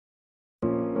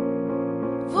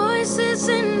voices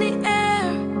in the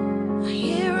air, I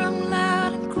hear them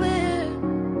loud and clear,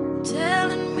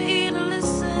 telling me to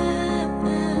listen.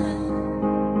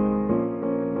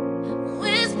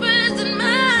 Whispers in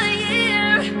my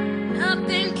ear,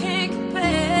 nothing can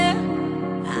compare.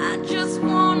 I just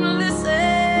wanna listen.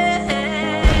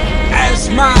 As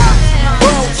my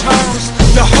world turns,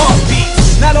 the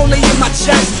heartbeats not only in my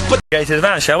chest, but Go to the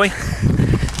van, shall we?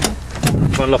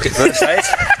 Unlock it first, Ed.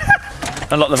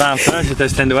 Unlock the van first, it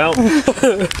does tend to help.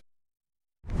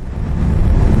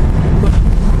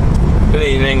 Good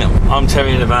evening, I'm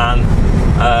Terry in the van.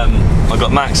 I've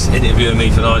got Max interviewing me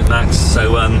tonight, Max,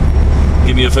 so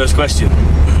give me your first question.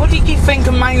 What did you think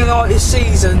of Man United's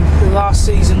season, the last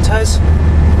season, Tez?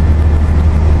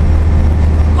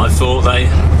 I thought they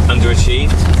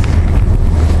underachieved.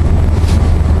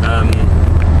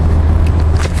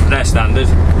 Their standard.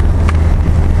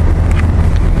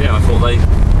 Yeah, I thought they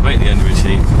greatly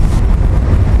underachieved.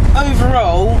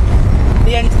 Overall,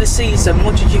 the end of the season,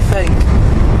 what did you think?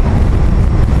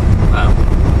 Wow.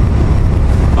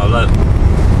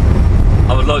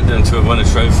 I would like them to have won a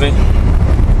trophy,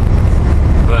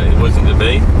 but it wasn't to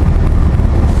be.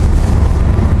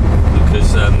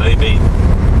 Because maybe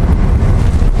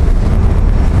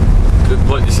the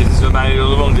right decisions were made or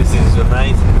the wrong decisions were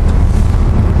made.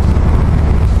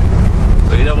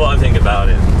 But you know what I think about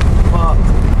it? What?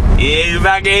 You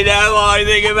fucking know what I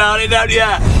think about it, don't you?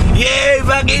 You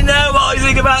fucking know what I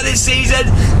think about this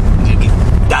season.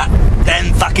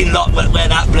 Them fucking lot went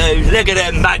that blues. Look at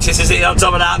them, Manchester City on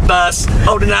top of that bus,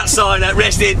 holding that sign up,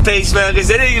 rest in peace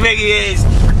Ferguson. Who do you think he is?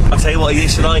 I'll tell you what he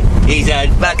is tonight. He's a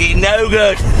fucking no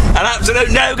good. An absolute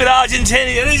no good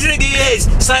Argentinian. Who do you think he is?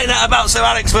 Saying that about Sir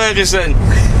Alex Ferguson.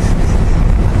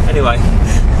 Anyway,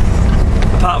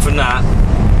 apart from that,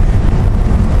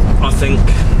 I think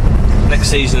next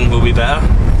season will be better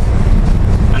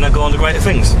and they'll go on to greater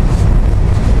things.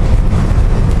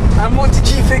 And what did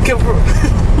you think of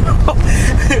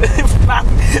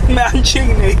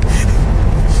Mancini?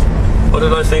 What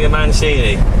did I think of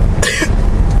Mancini?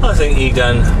 I think he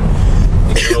done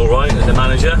alright as a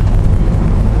manager.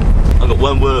 I've got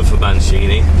one word for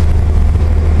Mancini.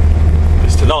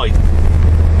 It's tonight.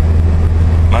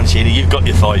 Mancini, you've got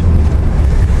your fight.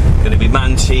 It's going to be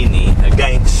Mancini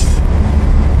against